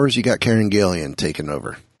Star Wars. You got Karen Gillian taking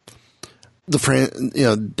over.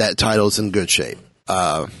 That title's in good shape.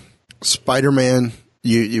 Spider-Man,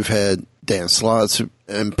 you've had Dan Slott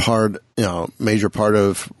and major part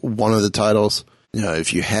of one of the titles.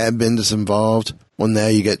 If you had Bendis involved, well, now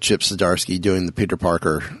you got Chip Zdarsky doing the Peter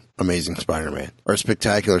Parker Amazing Spider-Man or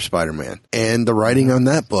Spectacular Spider-Man. And the writing on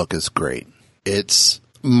that book is great. It's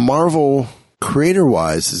Marvel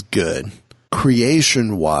creator-wise is good.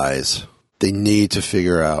 Creation-wise, they need to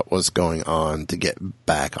figure out what's going on to get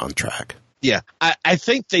back on track. Yeah, I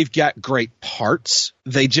think they've got great parts.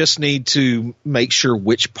 They just need to make sure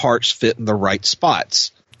which parts fit in the right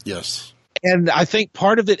spots. Yes. And I think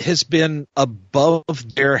part of it has been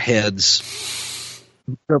above their heads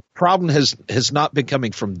the problem has not been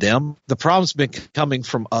coming from them. The problem's been coming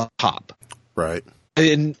from up top. Right.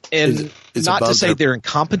 And it's not to say they're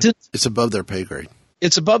incompetent. It's above their pay grade.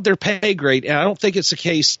 It's above their pay grade, and I don't think it's a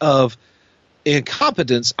case of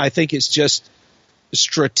incompetence. I think it's just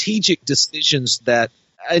strategic decisions that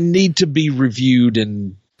need to be reviewed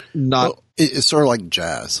and not. Well, it's sort of like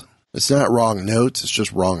jazz. It's not wrong notes. It's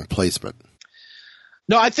just wrong placement.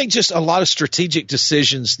 No, I think just a lot of strategic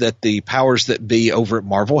decisions that the powers that be over at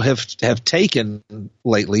Marvel have taken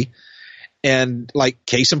lately, and like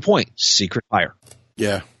case in point, Secret Fire.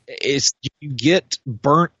 Yeah. It's you get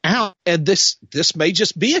burnt out, and this may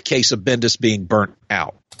just be a case of Bendis being burnt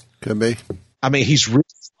out. Could be. I mean, he's really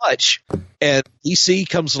much, and DC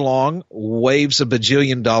comes along, waves $1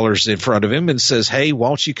 bajillion in front of him, and says, "Hey, why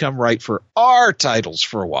don't you come write for our titles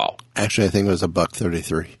for a while?" Actually, I think it was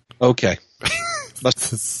 $1.33. Okay,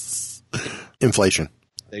 inflation.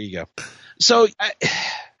 There you go. So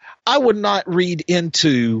I would not read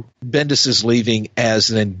into Bendis's leaving as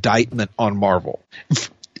an indictment on Marvel.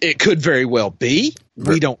 It could very well be.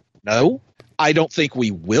 We don't know. I don't think we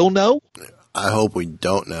will know. I hope we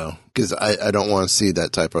don't know, because I don't want to see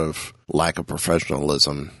that type of lack of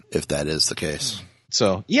professionalism if that is the case.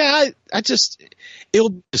 So, yeah, I just – it'll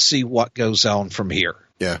be to see what goes on from here.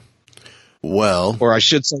 Yeah. Well – or I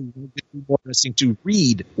should say it'll be more interesting to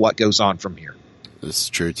read what goes on from here. This is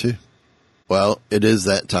true, too. Well, it is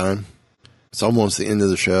that time. It's almost the end of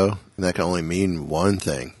the show, and that can only mean one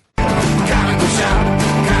thing. Comic book shop,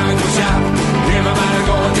 comic book shop. Everybody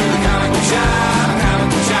going to the comic book shop, comic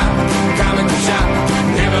book shop, comic book shop.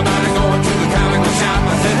 Everybody going to the comic book shop.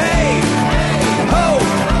 I said, hey,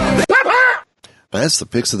 ho, Papa! That's the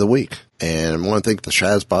picks of the week, and I want to thank the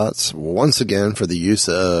Shazbots once again for the use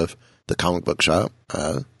of the comic book shop.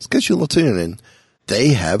 Let's get you a little tune in. They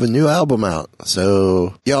have a new album out,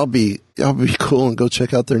 so y'all be cool and go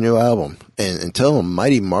check out their new album, and tell them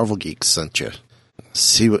Mighty Marvel Geeks sent you.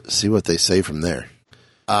 See what they say from there.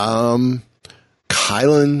 Kylan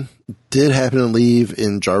did happen to leave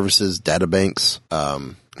in Jarvis's databanks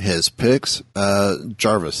his picks.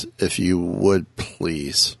 Jarvis, if you would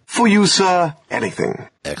please. For you, sir, anything.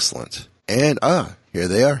 Excellent. And here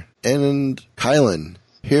they are. And Kylan,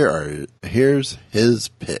 here's his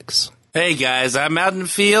picks. Hey guys, I'm out in the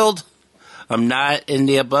field. I'm not in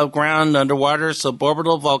the above ground, underwater,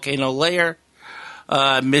 suborbital volcano layer.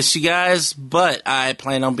 Miss you guys, but I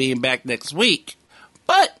plan on being back next week.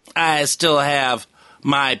 But I still have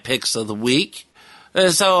my picks of the week.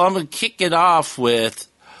 So I'm going to kick it off with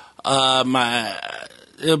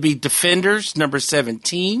it'll be Defenders, number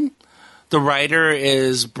 17. The writer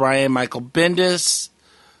is Brian Michael Bendis.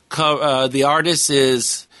 The artist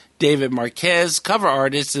is David Marquez. Cover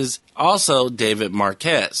artist is also David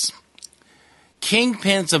Marquez.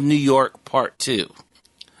 Kingpins of New York, Part 2.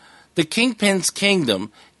 The Kingpin's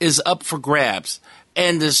kingdom is up for grabs,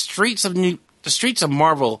 and the streets of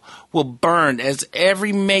Marvel will burn as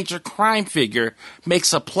every major crime figure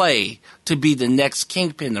makes a play to be the next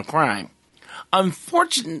Kingpin of crime.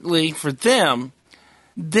 Unfortunately for them,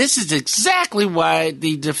 this is exactly why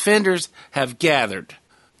the Defenders have gathered,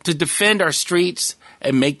 to defend our streets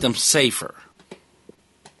and make them safer.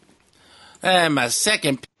 And my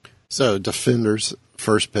second... So, Defenders,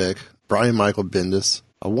 first pick, Brian Michael Bendis.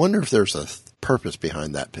 I wonder if there's a purpose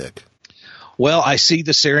behind that pick. Well, I see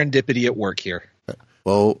the serendipity at work here.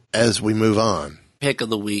 Well, as we move on. Pick of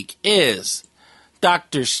the week is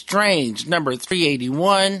Doctor Strange, number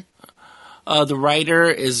 381. The writer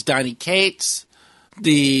is Donny Cates.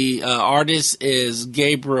 The artist is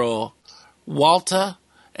Gabriel Walta.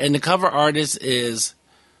 And the cover artist is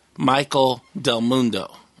Michael Del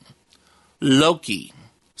Mundo. Loki,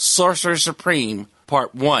 Sorcerer Supreme,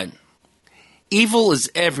 Part 1. Evil is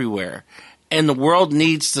everywhere, and the world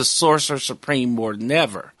needs the Sorcerer Supreme more than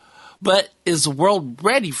ever. But is the world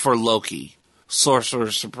ready for Loki,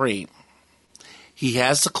 Sorcerer Supreme? He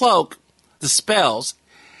has the cloak, the spells.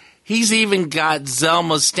 He's even got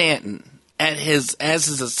Zelma Stanton as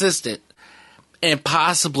his assistant, and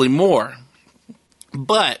possibly more.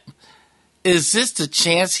 But is this the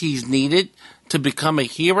chance he's needed to become a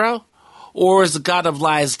hero? Or is the God of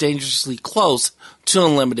Lies dangerously close to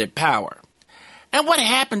unlimited power? And what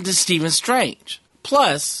happened to Stephen Strange?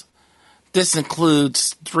 Plus, this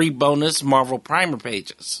includes 3 bonus Marvel Primer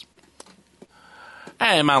pages.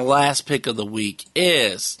 And my last pick of the week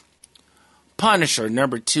is Punisher,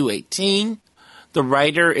 number 218. The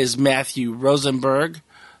writer is Matthew Rosenberg.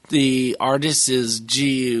 The artist is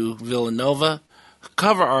Gio Villanova.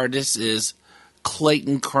 Cover artist is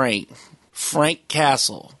Clayton Crane. Frank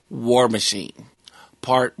Castle, War Machine,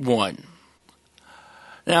 Part 1.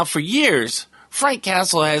 Now, for years, Frank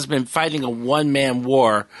Castle has been fighting a one-man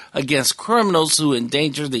war against criminals who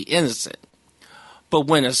endanger the innocent. But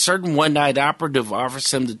when a certain one-night operative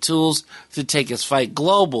offers him the tools to take his fight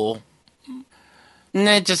global,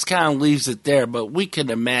 that just kind of leaves it there. But we can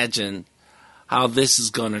imagine how this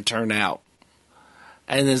is going to turn out.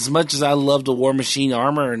 And as much as I love the War Machine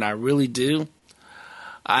armor, and I really do,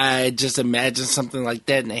 I just imagine something like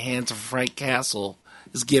that in the hands of Frank Castle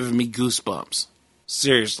is giving me goosebumps.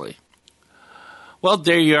 Seriously. Well,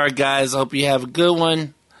 there you are, guys. I hope you have a good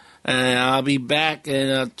one. And I'll be back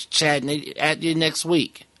and chatting at you next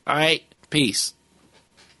week. All right? Peace.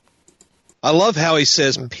 I love how he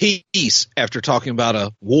says peace after talking about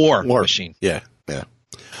a war machine. Yeah.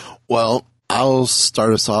 Well, I'll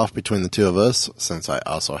start us off between the two of us, since I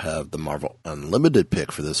also have the Marvel Unlimited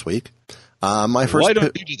pick for this week. Why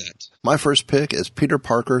don't you do that? My first pick is Peter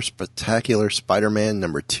Parker Spectacular Spider-Man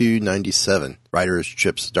number 297. Writer is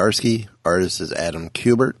Chip Zdarsky. Artist is Adam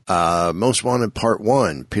Kubert. Most Wanted Part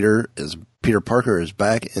 1. Peter Parker is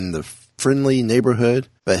back in the friendly neighborhood,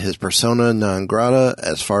 but his persona non grata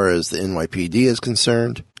as far as the NYPD is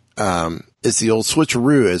concerned. It's the old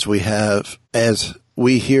switcheroo as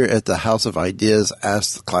we here at the House of Ideas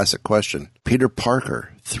ask the classic question. Peter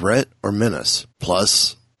Parker, threat or menace?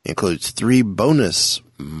 Plus, includes 3 bonus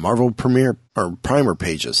Marvel primer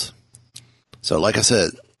pages. So like I said,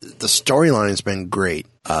 the storyline has been great.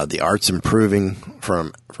 The art's improving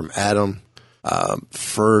from Adam.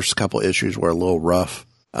 First couple issues were a little rough,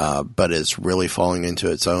 but it's really falling into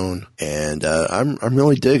its own, and I'm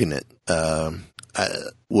really digging it.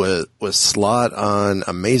 With Slott on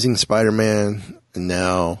Amazing Spider-Man, and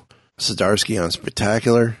now Zdarsky on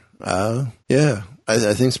Spectacular. I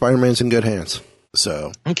think Spider-Man's in good hands.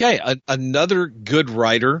 So okay, another good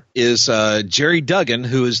writer is Jerry Duggan,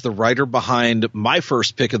 who is the writer behind my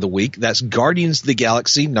first pick of the week. That's Guardians of the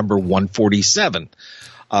Galaxy number 147,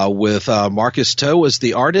 with Marcus Toe as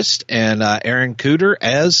the artist and Aaron Cooter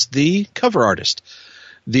as the cover artist.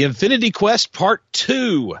 The Infinity Quest Part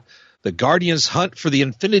 2. The Guardians' hunt for the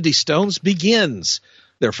Infinity Stones begins.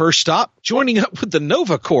 Their first stop, joining up with the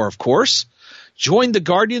Nova Corps, of course. Join the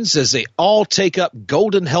Guardians as they all take up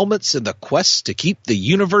golden helmets in the quest to keep the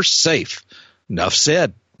universe safe. Enough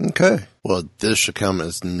said. Okay. Well, this should come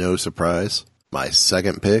as no surprise. My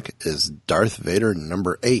second pick is Darth Vader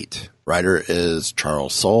number 8. Writer is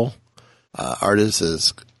Charles Soule. Artist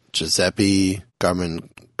is Giuseppe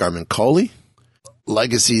Garmencoli.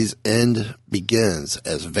 Legacy's end begins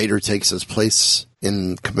as Vader takes his place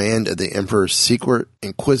in command of the Emperor's secret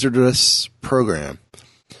Inquisitress program.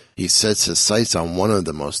 He sets his sights on one of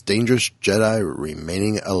the most dangerous Jedi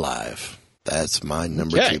remaining alive. That's my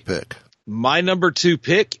number 2 pick. My number 2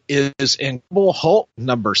 pick is Incredible Hulk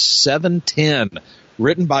number 710,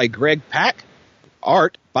 written by Greg Pak,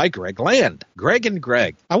 art by Greg Land. Greg and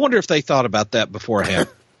Greg. I wonder if they thought about that beforehand.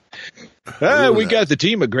 We got the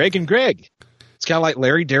team of Greg and Greg. It's kind of like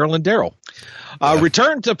Larry, Daryl, and Daryl.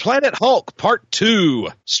 Return to Planet Hulk, Part 2.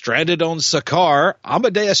 Stranded on Sakaar,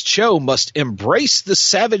 Amadeus Cho must embrace the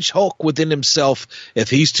savage Hulk within himself if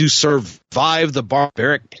he's to survive the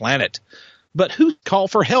barbaric planet. But who called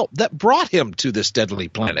for help that brought him to this deadly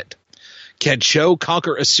planet? Can Cho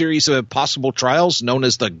conquer a series of impossible trials known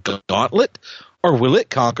as the Gauntlet, or will it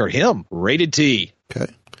conquer him? Rated T.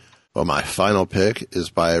 Okay. Well, my final pick is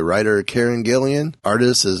by writer Karen Gillian.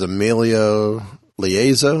 Artist is Emilio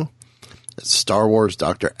Liazo. It's Star Wars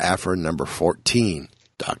Dr. Aphra number 14.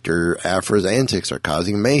 Dr. Aphra's antics are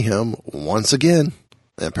causing mayhem once again.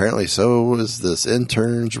 And apparently so is this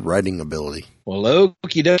intern's writing ability. Well,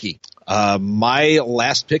 okie dokie. My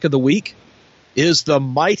last pick of the week is The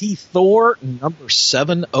Mighty Thor number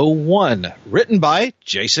 701, written by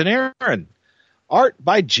Jason Aaron. Art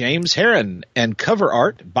by James Herron, and cover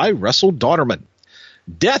art by Russell Dauterman.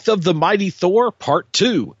 Death of the Mighty Thor, Part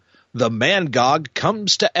 2. The Mangog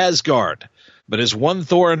comes to Asgard. But is one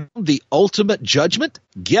Thor the ultimate judgment?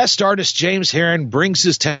 Guest artist James Herron brings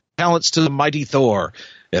his talents to the Mighty Thor.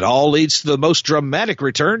 It all leads to the most dramatic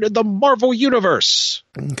return in the Marvel Universe.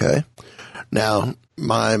 Okay. Now,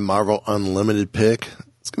 my Marvel Unlimited pick,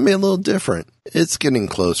 it's going to be a little different. It's getting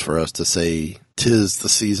close for us to say 'tis the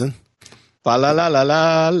season. La la la la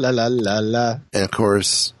la la la la la. And of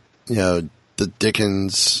course, the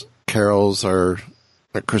Dickens carols a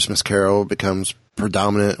Christmas Carol becomes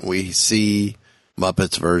predominant. We see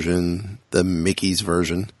Muppets version, the Mickey's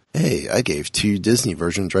version. Hey, I gave 2 Disney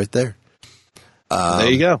versions right there. There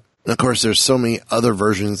you go. And of course, there's so many other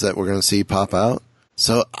versions that we're going to see pop out.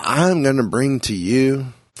 So I'm going to bring to you,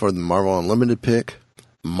 for the Marvel Unlimited pick,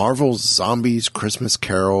 Marvel Zombies Christmas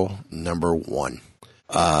Carol number 1.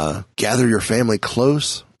 Gather your family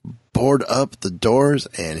close, board up the doors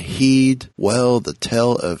and heed well the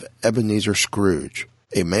tale of Ebenezer Scrooge,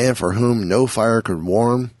 a man for whom no fire could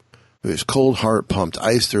warm, whose cold heart pumped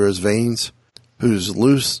ice through his veins, whose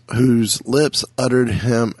lips uttered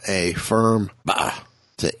him a firm bah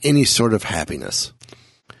to any sort of happiness.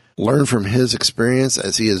 Learn from his experience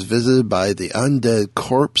as he is visited by the undead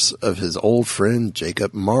corpse of his old friend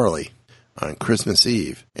Jacob Marley on Christmas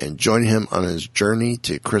Eve, and join him on his journey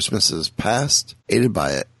to Christmases past, aided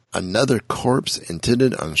by another corpse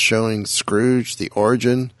intended on showing Scrooge the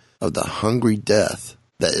origin of the hungry death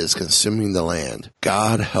that is consuming the land.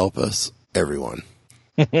 God help us, everyone.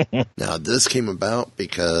 Now, this came about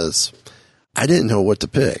because I didn't know what to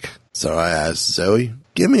pick. So I asked Zoe,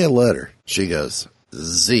 give me a letter. She goes,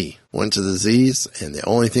 Z. Went to the Z's, and the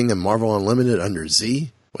only thing in Marvel Unlimited under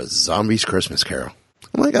Z was Zombies Christmas Carol.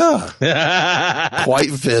 I'm like,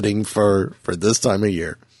 quite fitting for this time of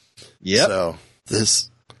year. Yep. So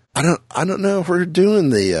this, I don't know if we're doing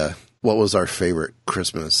the, what was our favorite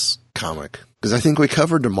Christmas comic? Because I think we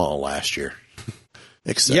covered them all last year.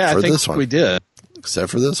 Except for this one. We did.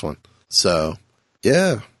 Except for this one. So,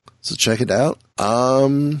 yeah. So check it out.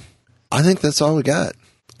 I think that's all we got.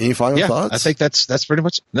 Any final thoughts? I think that's pretty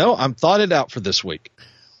much. No, I'm thought out for this week.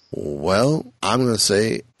 Well, I'm going to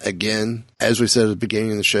say, again, as we said at the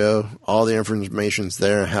beginning of the show, all the information's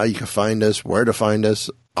there, how you can find us, where to find us,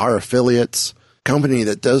 our affiliates, company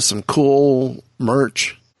that does some cool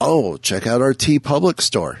merch. Oh, check out our TeePublic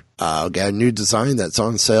store. Got a new design that's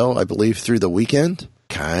on sale, I believe, through the weekend.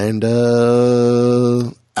 Kind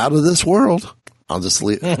of out of this world. I'll just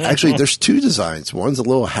leave. Actually, there's two designs. One's a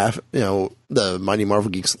little half, the Mighty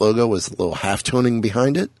Marvel Geeks logo with a little half toning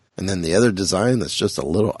behind it. And then the other design that's just a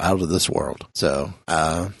little out of this world. So,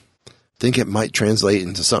 think it might translate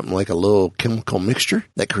into something like a little chemical mixture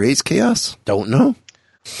that creates chaos. Don't know.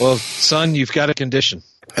 Well, son, you've got a condition.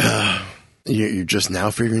 You're just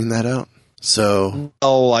now figuring that out? So.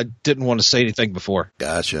 Oh, I didn't want to say anything before.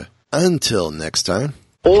 Gotcha. Until next time.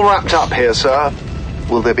 All wrapped up here, sir.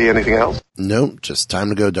 Will there be anything else? Nope, just time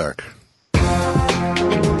to go dark.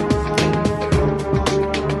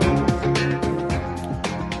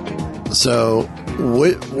 So,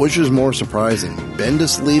 which is more surprising?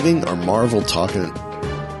 Bendis leaving or Marvel talking,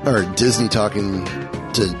 or Disney talking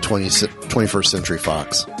to 21st Century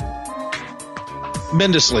Fox?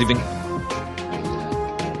 Bendis leaving.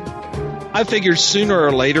 I figured sooner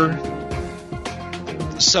or later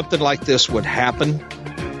something like this would happen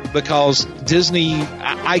because Disney,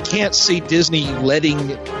 I can't see Disney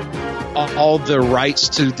letting all the rights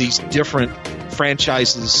to these different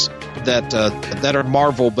franchises that are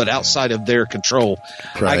Marvel but outside of their control.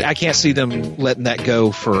 Right. I can't see them letting that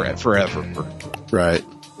go forever. Right.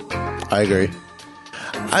 I agree.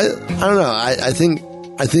 I don't know. I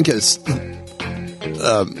think it's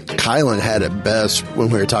Kylan had it best when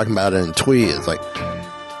we were talking about it in tweet. It's like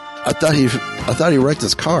I thought he wrecked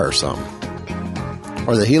his car or something,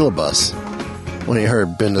 or the Helibus when he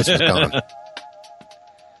heard Bendis was gone.